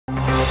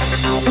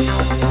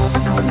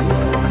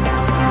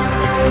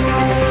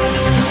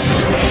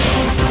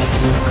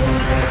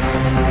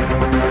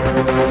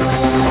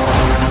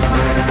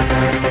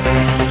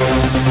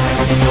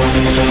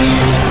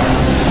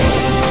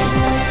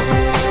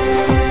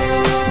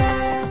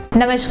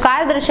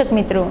નમસ્કાર દર્શક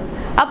મિત્રો,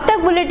 અબતક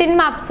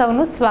બુલેટિનમાં આપ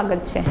સૌનું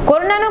સ્વાગત છે।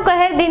 કોરોનાનો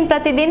કહેર દિન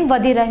પ્રતિદિન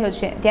વધી રહ્યો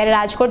છે, ત્યારે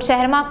રાજકોટ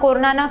શહેરમાં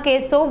કોરોનાના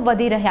કેસો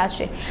વધી રહ્યા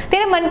છે।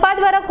 ત્યારે મનપા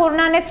દ્વારા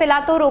કોરોનાને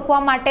ફેલાતો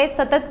રોકવા માટે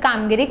સતત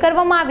કામગીરી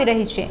કરવામાં આવી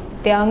રહી છે।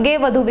 તે અંગે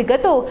વધુ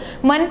વિગતો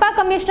મનપા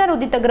કમિશનર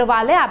ઉદિત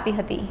અગ્રવાલે આપી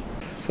હતી।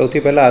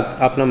 સૌથી પહેલાં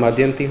આપના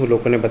માધ્યમથી હું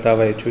લોકોને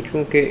બતાવવા ઈચ્છું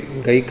છું કે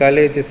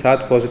ગઈકાલે જે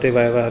 7 પોઝિટિવ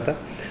આવ્યા હતા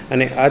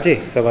અને આજે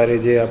સવારે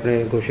જે આપણે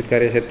ઘોષિત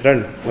કર્યા છે 3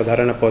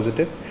 વધારાના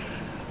પોઝિટિવ,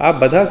 આ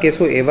બધા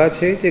કેસો એવા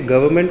છે જે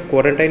ગવર્મેન્ટ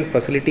ક્વોરન્ટાઇન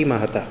ફેસિલિટીમાં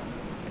હતા।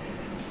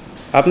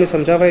 આપને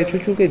સમજાવવા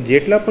ઈચ્છું છું કે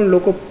જેટલા પણ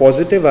લોકો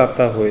પોઝિટિવ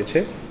આવતા હોય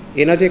છે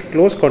એના જે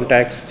ક્લોઝ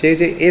કોન્ટેક્ટ્સ છે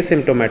જે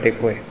એસિમ્પ્ટોમેટિક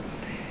હોય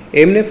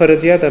એમને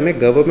ફરજિયાત અમે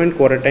ગવર્મેન્ટ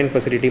ક્વોરન્ટાઇન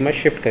ફેસિલિટીમાં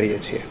શિફ્ટ કરીએ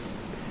છીએ।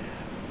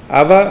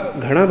 આવા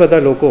ઘણા બધા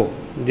લોકો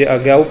જે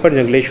અગાઉ પણ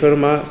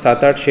જંગલેશ્વરમાં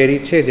 7-8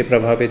 શેરી છે જે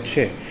પ્રભાવિત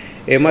છે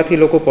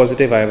એમાંથી લોકો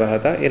પોઝિટિવ આવ્યા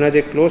હતા, એના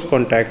જે ક્લોઝ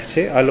કોન્ટેક્ટ્સ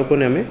છે આ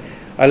લોકોને અમે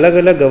अलग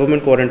अलग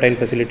गवर्नमेंट क्वॉरंटाइन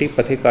फैसिलिटी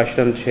पथिक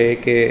आश्रम है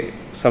कि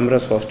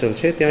समरस हॉस्टल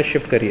है त्या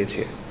शिफ्ट करिए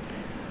छे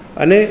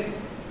अने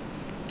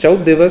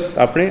 14 दिवस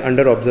आपणे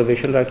अंडर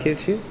ऑब्जर्वेशन राखीए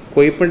छीए।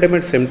 कोईपण टाइमे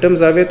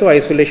सिम्टम्स आवे तो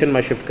आइसोलेशन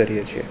में शिफ्ट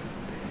करिए छीए,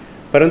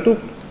 परंतु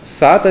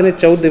 7 અને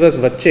 14 दिवस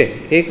वच्चे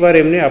एक बार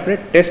एमने आपणे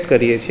टेस्ट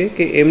करिए छीए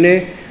कि एमने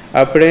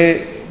आपणे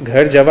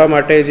घर जवा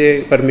माटे जे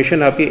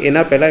परमिशन आपी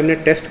एना पहला एमने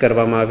टेस्ट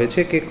करवामां आवे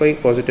छे कि कोई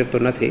पॉजिटिव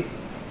तो नहीं।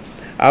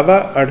 आवा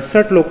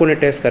 68 लोकोने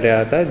टेस्ट कर्या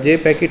हता, जे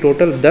पैकी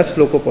टोटल 10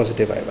 लोको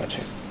पॉजिटिव आव्या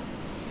छे।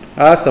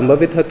 आ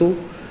संभवित हतुं,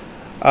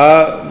 आ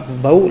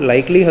बहु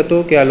लाइकली हतो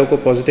कि आ लोको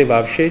पॉजिटिव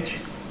आवशे ज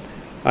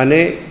अने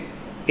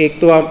एक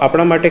तो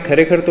आपणा माटे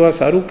खरेखर तो आ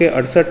सारूं कि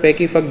 68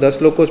 पैकी फक्त 10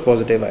 लोको ज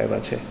पॉजिटिव आव्या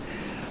छे।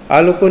 आ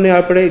लोकोने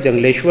आपणे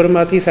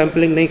जंगलेश्वरमांथी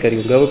सेम्पलिंग नहीं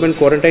कर्युं, गवर्नमेंट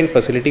क्वॉरंटाइन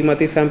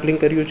फेसिलिटीमांथी सेम्पलिंग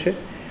कर्युं छे।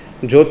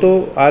 जो तो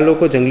आ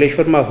लोको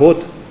जंगलेश्वरमां होत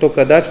तो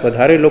कदाच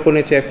वधारे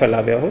लोकोने चेप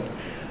फैलाव्या होत,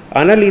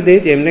 आना लीधे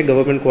ज एमने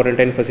गवर्नमेंट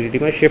क्वॉरंटाइन फेसिलिटी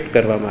में शिफ्ट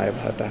करवामां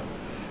आव्या हता।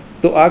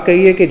 तो आ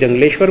कहीए कि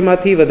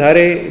जंगलेश्वरमांथी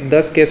वधारे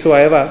 10 केसो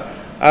आव्या,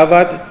 आ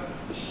बात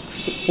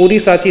पूरी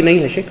साची नहीं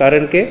हशे,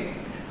 कारण के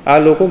आ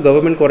लोको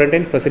गवर्नमेंट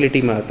क्वॉरंटाइन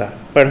फेसिलिटी में हता।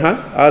 पण हाँ,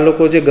 आ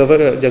लोको जे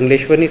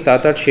जंगलेश्वरनी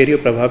 7-8 शेरीओ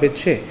प्रभावित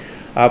छे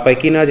आ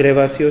पैकीना ज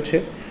रहेवासीओ छे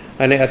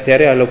अने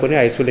अत्यारे आ लोकोने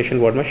आइसोलेशन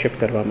वॉर्ड में शिफ्ट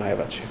करवामां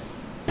आव्या छे।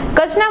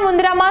 कच्छना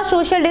मुंद्रामां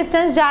सोशल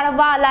डिस्टन्स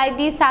जाळववा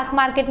अलायदी शाक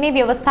मार्केटनी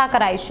व्यवस्था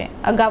कराई छे।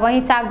 अगाऊ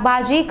અહીં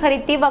શાકભાજી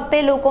ખરીદતી વખતે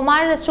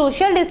લોકોમાં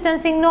સોશિયલ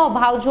ડિસ્ટન્સિંગનો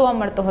અભાવ જોવા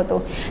મળતો હતો,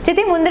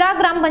 જેથી મુંદ્રા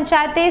ગ્રામ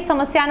પંચાયતે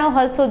સમસ્યાનો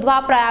હલ શોધવા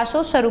પ્રયાસો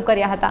શરૂ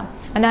કર્યા હતા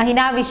અને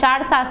અહીંના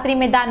વિશાળ શાસ્ત્રી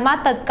મેદાનમાં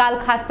તત્કાલ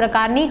ખાસ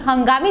પ્રકારની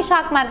હંગામી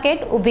શાક માર્કેટ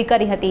ઊભી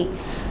કરી હતી।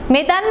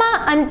 મેદાનમાં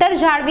અંતર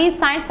જાળવી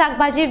 60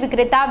 શાકભાજી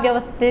વિક્રેતા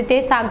વ્યવસ્થિત રીતે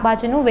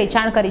શાકભાજીનું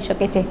વેચાણ કરી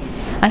શકે છે।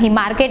 અહીં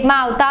માર્કેટમાં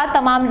આવતા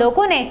તમામ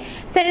લોકોને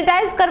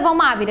સેનિટાઈઝ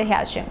કરવામાં આવી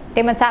રહ્યા છે,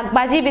 તેમજ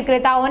શાકભાજી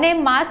વિક્રેતાઓને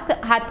માસ્ક,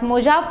 હાથ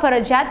મોજા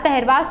ફરજિયાત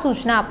પહેરવા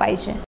સૂચના અપાઈ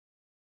છે।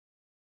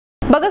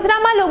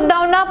 બગસરામાં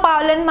લોકડાઉનના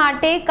પાલન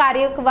માટે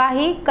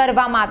કાર્યવાહી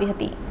કરવામાં આવી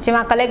હતી,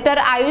 જેમાં કલેક્ટર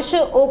આયુષ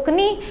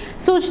ઓકની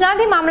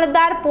સૂચનાથી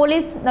મામલતદાર,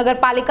 પોલીસ,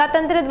 નગરપાલિકા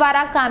તંત્ર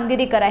દ્વારા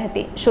કામગીરી કરાઈ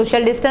હતી।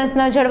 સોશિયલ ડિસ્ટન્સ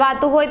ન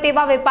જળવાતું હોય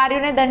તેવા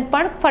વેપારીઓને દંડ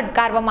પણ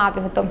ફટકારવામાં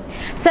આવ્યો હતો।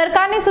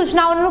 સરકારની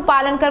સૂચનાઓનું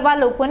પાલન કરવા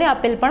લોકોને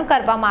અપીલ પણ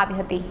કરવામાં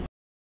આવી હતી।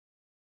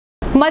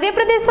 मध्य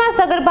प्रदेश में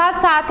सगर्भा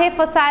साथे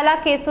फसायेला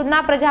केसोदना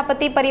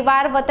प्रजापति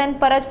परिवार वतन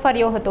परत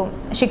फर्यो हतो।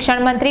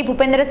 शिक्षण मंत्री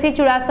भूपेन्द्रसिंह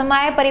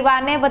चुडासमाए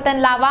परिवारने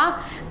वतन लावा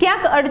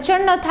क्यांक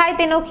अड़चण न थाय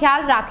तेनो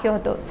ख्याल राख्यो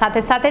हतो,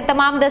 साथे साथे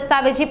तमाम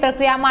दस्तावेजी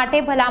प्रक्रिया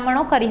माटे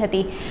भलामणो करी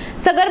हती।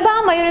 सगर्भा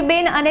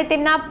मयूरीबेन अने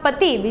तेमना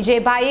पति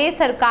विजयभाईए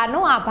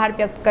सरकारनो आभार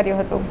व्यक्त कर्यो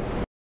हतो।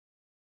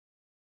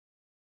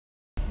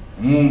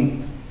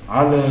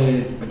 हाल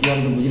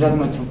अत्यारे तो गुजरात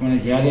में छूं, पण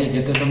ज्यारे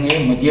जे ते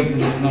समये मध्य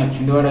प्रदेशना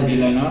छिंदवाड़ा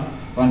जिल्लाना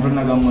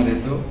पांडोरना गाममां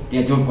रहतो,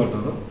 त्यां जॉब करतो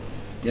હતો,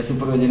 ત્યાં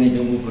સુપરવાઇઝરની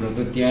જોબ ઉપર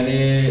હતો। ત્યારે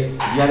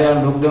જ્યારે આ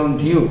લોકડાઉન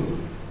થયું,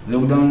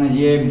 લોકડાઉનને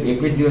જે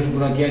 21 દિવસ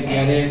પૂરા થયા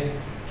ત્યારે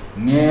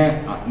મેં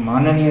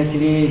માનનીય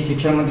શ્રી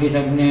શિક્ષણ મંત્રી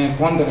સાહેબને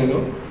ફોન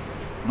કરેલો।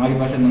 મારી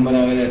પાસે નંબર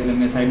આવેલો એટલે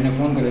મેં સાહેબને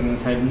ફોન કરેલો।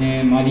 સાહેબને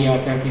મારી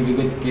આખી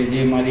વિગત કે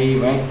જે મારી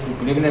વાઈફ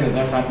પ્રેગ્નન્ટ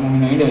હતા, 7મો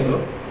મહિનો ઈંડે હતો,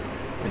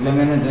 એટલે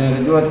મેં એને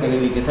રજૂઆત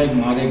કરેલી કે સાહેબ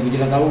મારે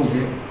ગુજરાત આવવું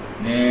છે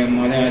ને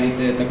મારે આ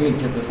રીતે તકલીફ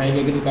છે। તો સાહેબે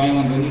કીધું કાંઈ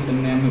વાંધો નહીં,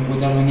 તમને અમે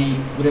પહોંચાડવાની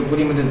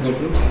પૂરેપૂરી મદદ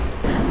કરશું।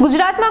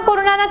 ગુજરાતમાં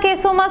કોરોનાના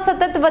કેસોમાં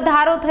સતત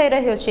વધારો થઈ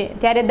રહ્યો છે,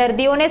 ત્યારે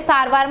દર્દીઓને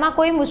સારવારમાં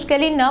કોઈ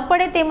મુશ્કેલી ન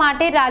પડે તે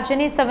માટે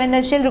રાજ્યની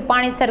સંવેદનશીલ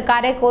રૂપાણી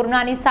સરકારે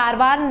કોરોનાની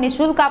સારવાર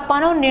નિઃશુલ્ક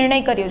આપવાનો નિર્ણય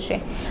કર્યો છે।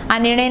 આ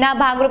નિર્ણયના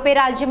ભાગરૂપે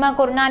રાજ્યમાં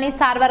કોરોનાની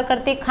સારવાર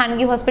કરતી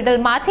ખાનગી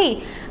હોસ્પિટલમાંથી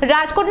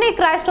રાજકોટની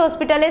ક્રાઇસ્ટ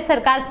હોસ્પિટલે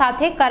સરકાર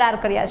સાથે કરાર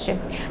કર્યા છે,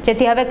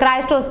 જેથી હવે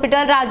ક્રાઇસ્ટ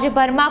હોસ્પિટલ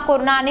રાજ્યભરમાં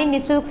કોરોનાની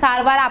નિઃશુલ્ક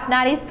સારવાર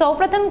આપનારી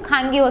સૌપ્રથમ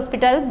ખાનગી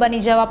હોસ્પિટલ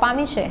બની જવા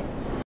પામી છે।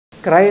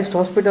 ક્રાઇસ્ટ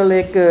હોસ્પિટલ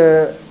એક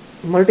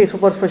મલ્ટી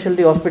સુપર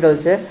સ્પેશિયાલિટી હોસ્પિટલ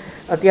છે।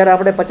 અત્યારે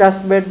આપણે 50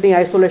 બેડની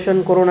આઇસોલેશન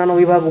કોરોનાનો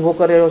વિભાગ ઊભો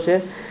કરેલો છે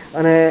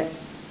અને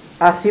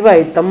આ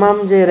સિવાય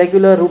તમામ જે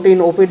રેગ્યુલર રૂટીન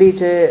ઓપીડી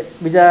છે,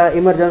 બીજા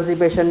ઇમરજન્સી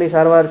પેશન્ટની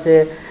સારવાર છે,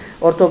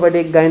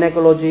 orthopaedic,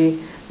 gynaecology,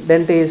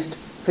 dentist,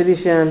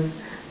 physician,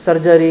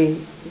 surgery,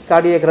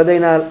 cardiac,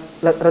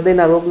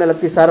 હૃદયના રોગને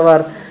લગતી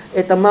સારવાર,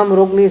 એ તમામ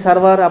રોગની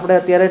સારવાર આપણે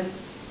અત્યારે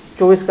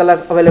 24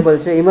 કલાક અવેલેબલ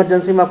છે.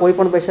 ઇમરજન્સીમાં કોઈ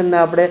પણ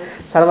પેશન્ટને આપણે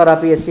સારવાર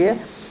આપીએ છીએ.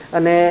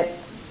 અને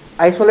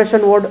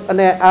આઇસોલેશન વોર્ડ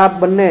અને આ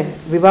બંને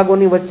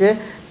વિભાગોની વચ્ચે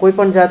કોઈ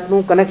પણ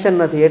જાતનું કનેક્શન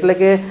નથી, એટલે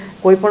કે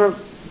કોઈ પણ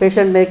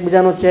પેશન્ટને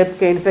એકબીજાનો ચેપ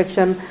કે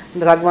ઇન્ફેક્શન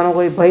રાખવાનો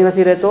કોઈ ભય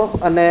નથી રહેતો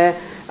અને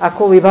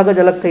આખો વિભાગ જ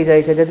અલગ થઈ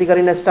જાય છે, જેથી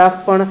કરીને સ્ટાફ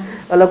પણ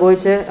અલગ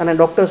હોય છે અને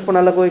ડૉક્ટર્સ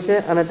પણ અલગ હોય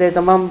છે અને તે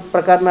તમામ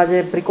પ્રકારના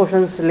જે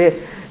પ્રિકોશન્સ લે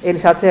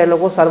એની સાથે એ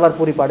લોકો સારવાર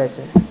પૂરી પાડે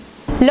છે.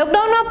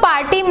 લોકડાઉનમાં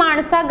પાર્ટી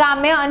માણસા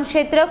ગામે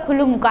અન્નક્ષેત્ર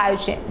ખુલ્લું મુકાયું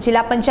છે.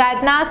 જિલ્લા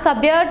પંચાયતના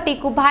સભ્ય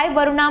ટીકુભાઈ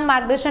વરુના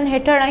માર્ગદર્શન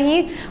હેઠળ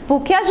અહીં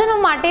ભૂખ્યાજનો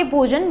માટે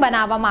ભોજન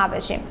બનાવવામાં આવે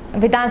છે.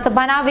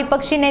 વિધાનસભાના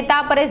વિપક્ષી નેતા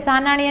પરેશ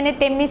ધાનાણી અને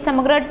તેમની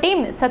સમગ્ર ટીમ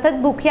સતત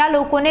ભૂખ્યા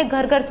લોકોને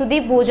ઘર ઘર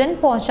સુધી ભોજન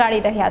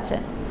પહોંચાડી રહ્યા છે.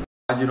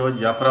 આજરોજ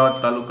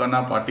જાફરાબાદ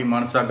તાલુકાના પાટી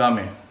માણસા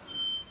ગામે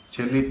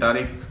છેલ્લી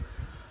તારીખ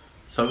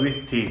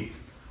 26થી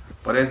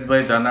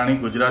પરેશભાઈ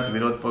ધાનાણી ગુજરાત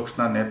વિરોધ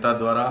પક્ષના નેતા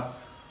દ્વારા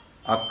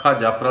આખા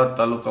જાફરાબાદ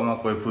તાલુકામાં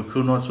કોઈ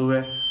ભૂખ્યું ન સૂવે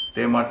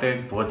તે માટે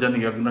ભોજન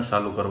યજ્ઞ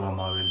ચાલુ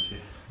કરવામાં આવેલ છે.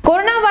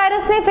 કોરોના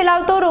વાયરસને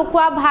ફેલાવતો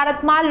રોકવા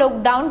ભારતમાં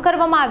લોકડાઉન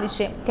કરવામાં આવ્યું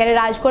છે, ત્યારે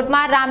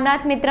રાજકોટમાં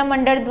રામનાથ મિત્ર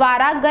મંડળ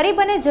દ્વારા ગરીબ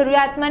અને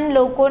જરૂરિયાતમંદ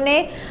લોકોને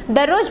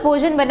દરરોજ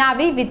ભોજન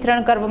બનાવી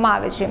વિતરણ કરવામાં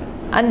આવે છે.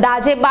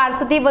 અંદાજે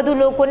 1200 થી વધુ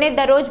લોકોને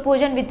દરરોજ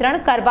ભોજન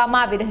વિતરણ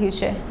કરવામાં આવી રહ્યું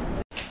છે.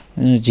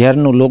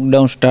 જ્યારનું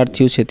લોકડાઉન સ્ટાર્ટ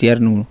થયું છે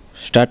ત્યારનું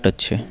સ્ટાર્ટ જ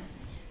છે.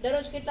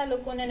 દરરોજ કેટલા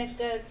લોકોને અને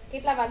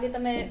કેટલા વાગે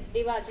તમે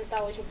દેવા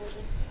જતા હો છો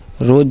ભોજન?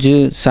 રોજ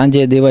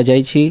સાંજે દેવા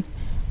જાય છે.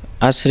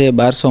 આશરે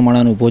 1200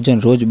 માણાનું ભોજન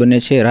રોજ બને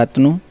છે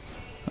રાતનું,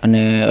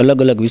 અને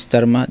અલગ અલગ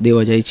વિસ્તારમાં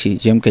દેવા જાય છે,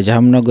 જેમ કે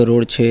જામનગર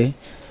રોડ છે,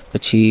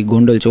 પછી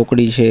ગોંડલ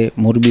ચોકડી છે,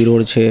 મોરબી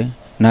રોડ છે,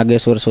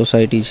 નાગેશ્વર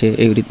સોસાયટી છે,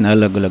 એવી રીતના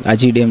અલગ અલગ,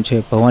 આજી ડેમ છે,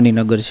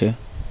 ભવાનીનગર છે.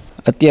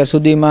 અત્યાર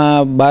સુધીમાં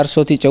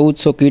 1200 થી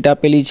 1400 કીટ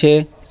આપેલી છે,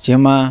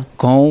 જેમાં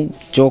ઘઉં,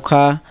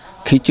 ચોખા,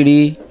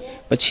 ખીચડી,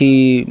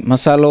 પછી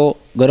મસાલો,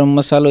 ગરમ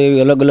મસાલો,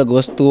 એવી અલગ અલગ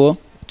વસ્તુઓ,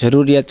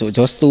 જરૂરિયાત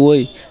વસ્તુ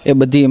હોય એ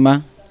બધી એમાં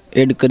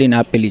એડ કરીને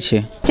આપેલી છે.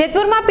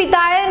 જેતપુરમાં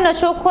પિતાએ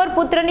નશોખોર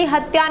પુત્રની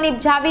હત્યા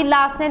નિપજાવી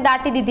લાશને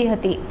દાટી દીધી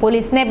હતી.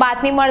 પોલીસને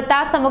બાતમી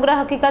મળતા સમગ્ર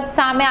હકીકત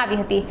સામે આવી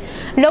હતી.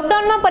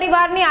 લોકડાઉનમાં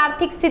પરિવારની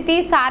આર્થિક સ્થિતિ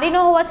સારી ન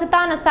હોવા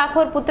છતાં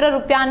નશાખોર પુત્ર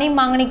રૂપિયાની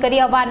માંગણી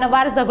કરી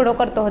અવારનવાર ઝઘડો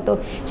કરતો હતો,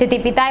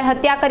 જેથી પિતાએ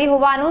હત્યા કરી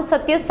હોવાનું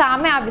સત્ય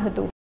સામે આવ્યું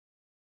હતું.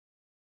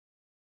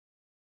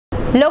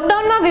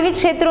 લોકડાઉનમાં વિવિધ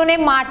ક્ષેત્રોને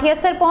માઠી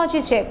અસર પહોંચી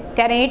છે,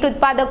 ત્યારે ઈંટ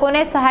ઉત્પાદકોને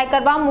સહાય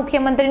કરવા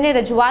મુખ્યમંત્રીને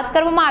રજૂઆત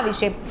કરવામાં આવી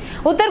છે.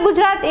 ઉત્તર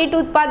ગુજરાત ઈંટ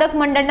ઉત્પાદક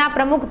મંડળના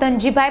પ્રમુખ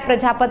ધનજીભાઈ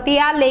પ્રજાપતિએ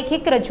આ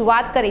લેખિત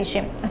રજૂઆત કરી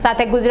છે.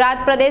 સાથે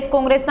ગુજરાત પ્રદેશ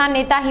કોંગ્રેસના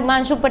નેતા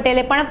હિમાંશુ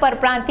પટેલે પણ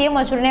પરપ્રાંતીય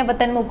મજૂરોને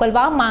વતન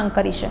મોકલવા માંગ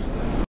કરી છે.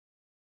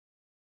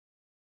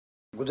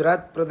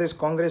 ગુજરાત પ્રદેશ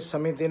કોંગ્રેસ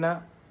સમિતિના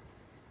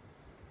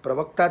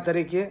પ્રવક્તા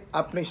તરીકે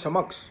આપની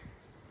સમક્ષ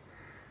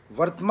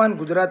વર્તમાન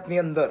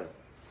ગુજરાતની અંદર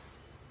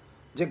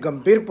જે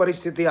ગંભીર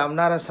પરિસ્થિતિ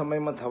આવનારા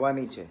સમયમાં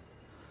થવાની છે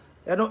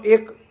એનો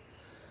એક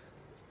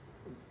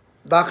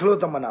દાખલો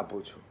તમને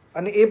આપું છું,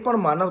 અને એ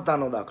પણ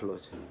માનવતાનો દાખલો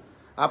છે.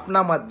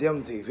 આપના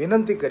માધ્યમથી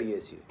વિનંતી કરીએ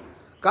છીએ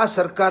કે આ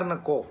સરકારને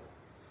કહો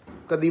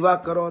કે દીવા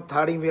કરો,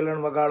 થાળી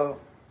વેલણ વગાડો,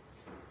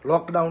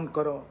 લોકડાઉન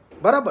કરો,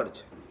 બરાબર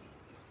છે,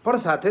 પણ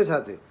સાથે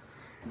સાથે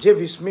જે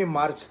 20મી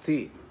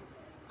માર્ચથી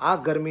આ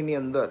ગરમીની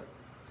અંદર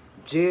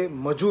જે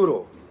મજૂરો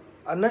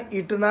અને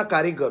ઈંટના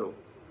કારીગરો,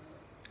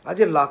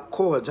 આજે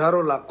લાખો, હજારો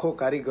લાખો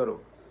કારીગરો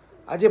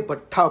આજે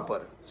ભઠ્ઠા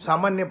પર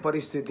સામાન્ય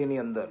પરિસ્થિતિની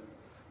અંદર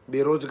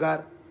બેરોજગાર,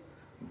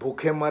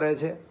 ભૂખે મરે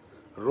છે,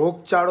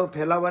 રોગચાળો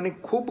ફેલાવાની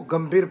ખૂબ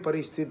ગંભીર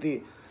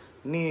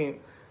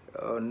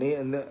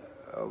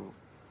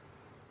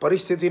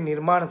પરિસ્થિતિ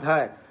નિર્માણ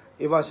થાય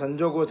એવા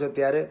સંજોગો છે.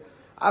 ત્યારે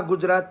આ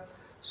ગુજરાત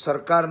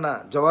સરકારના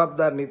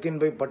જવાબદાર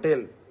નીતિનભાઈ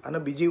પટેલ અને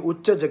બીજી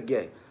ઉચ્ચ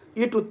જગ્યાએ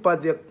ઈંટ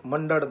ઉત્પાદક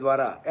મંડળ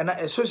દ્વારા, એના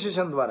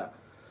એસોસિએશન દ્વારા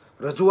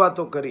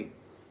રજૂઆતો કરી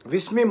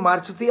 20મી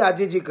માર્ચથી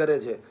આજીજી કરે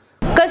છે.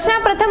 કચ્છના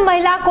પ્રથમ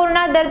મહિલા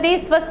કોરોના દર્દી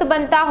સ્વસ્થ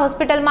બનતા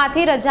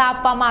હોસ્પિટલમાંથી રજા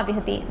આપવામાં આવી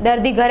હતી.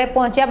 દર્દી ઘરે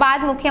પહોંચ્યા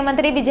બાદ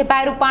મુખ્યમંત્રી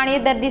વિજયભાઈ રૂપાણીએ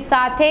દર્દી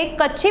સાથે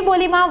કચ્છી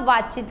બોલીમાં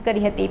વાતચીત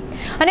કરી હતી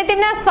અને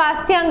તેમના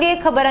સ્વાસ્થ્ય અંગે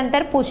ખબર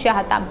અંતર પૂછ્યા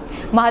હતા.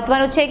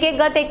 મહત્વનું છે કે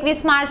ગત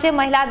 21 માર્ચે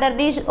મહિલા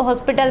દર્દી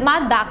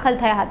હોસ્પિટલમાં દાખલ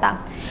થયા હતા.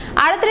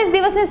 38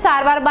 દિવસની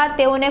સારવાર બાદ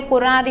તેઓને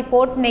કોરોના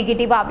રિપોર્ટ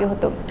નેગેટિવ આવ્યો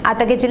હતો. આ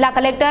તકે જિલ્લા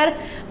collector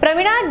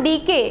Pravina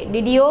decay,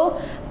 DDO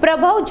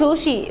Prabhav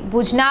Joshi,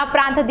 ભુજના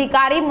પ્રાંત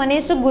અધિકારી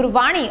મનીષ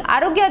ગુરવાણી,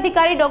 આરોગ્ય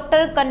અધિકારી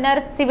doctor Kannar,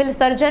 civil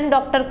surgeon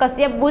doctor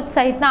Kashyap Buch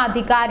સહિતના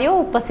અધિકારીઓ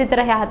ઉપસ્થિત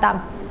રહ્યા હતા.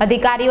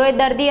 અધિકારીઓએ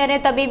દર્દી અને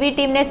તબીબી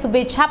ટીમને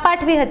શુભેચ્છા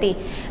પાઠવી હતી.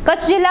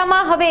 કચ્છ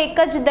જિલ્લામાં હવે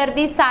એક જ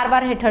દર્દી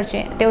સારવાર હેઠળ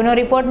છે.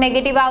 તેઓનો રિપોર્ટ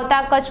નેગેટિવ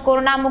આવતા કચ્છ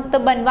કોરોના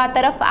મુક્ત બનવા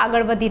તરફ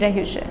આગળ વધી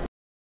રહ્યું છે.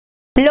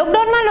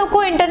 લોકડાઉનમાં લોકો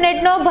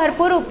ઇન્ટરનેટનો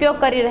ભરપૂર ઉપયોગ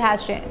કરી રહ્યા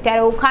છે,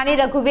 ત્યારે ઓખાની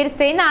રઘુવીર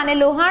સેના અને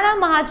લોહાણા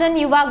મહાજન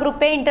યુવા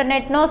ગ્રુપે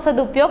ઇન્ટરનેટનો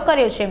સદુપયોગ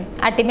કર્યો છે.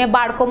 આ ટીમે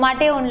બાળકો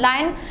માટે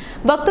ઓનલાઈન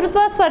વક્તૃત્વ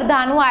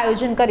સ્પર્ધાનું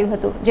આયોજન કર્યું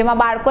હતું, જેમાં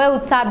બાળકોએ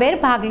ઉત્સાહભેર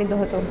ભાગ લીધો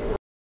હતો.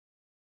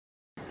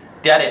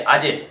 ત્યારે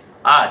આજે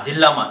આ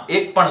જિલ્લામાં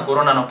એક પણ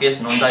કોરોનાનો કેસ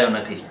નોંધાયો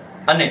નથી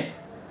અને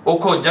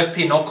ઓખો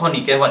જગથી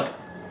નોખોની કહેવત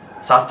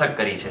સાર્થક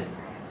કરી છે.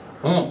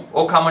 હું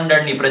ઓખા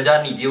મંડળની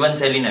પ્રજાની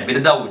જીવનશૈલીને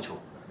બિરદાવું છું,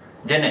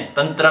 જેને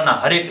તંત્રના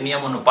હરેક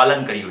નિયમોનું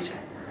પાલન કર્યું છે.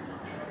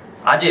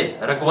 આજે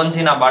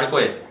રઘુવંશીના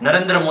બાળકોએ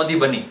નરેન્દ્ર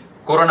મોદી બની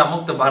કોરોના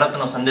મુક્ત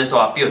ભારતનો સંદેશો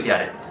આપ્યો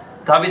ત્યારે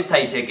સાબિત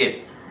થાય છે કે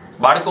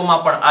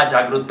બાળકોમાં પણ આ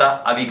જાગૃતતા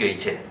આવી ગઈ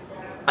છે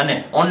અને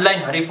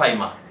ઓનલાઈન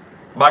હરીફાઈમાં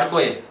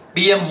બાળકોએ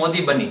પીએમ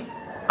મોદી બની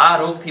આ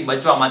રોગથી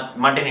બચવા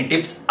માટેની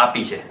ટિપ્સ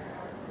આપી છે,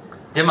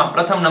 જેમાં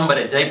પ્રથમ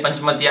નંબરે જય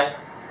પંચમતિયા,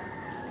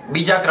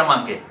 બીજા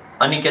ક્રમાંકે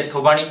અનિકેત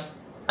થોબાણી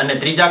અને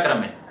ત્રીજા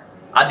ક્રમે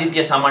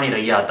આદિત્ય સામાણી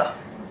રહ્યા હતા.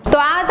 તો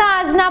આ હતા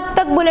આજના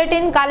અબતક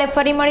બુલેટિન. કાલે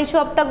ફરી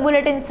મળીશું અબતક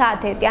બુલેટિન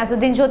સાથે. ત્યાં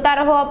સુધી જોતા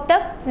રહો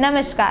અબતક.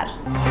 નમસ્કાર.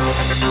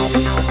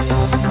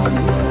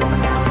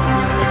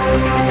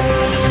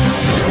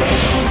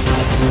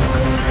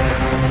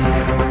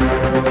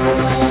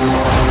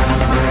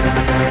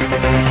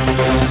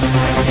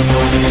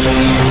 We'll be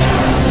right back.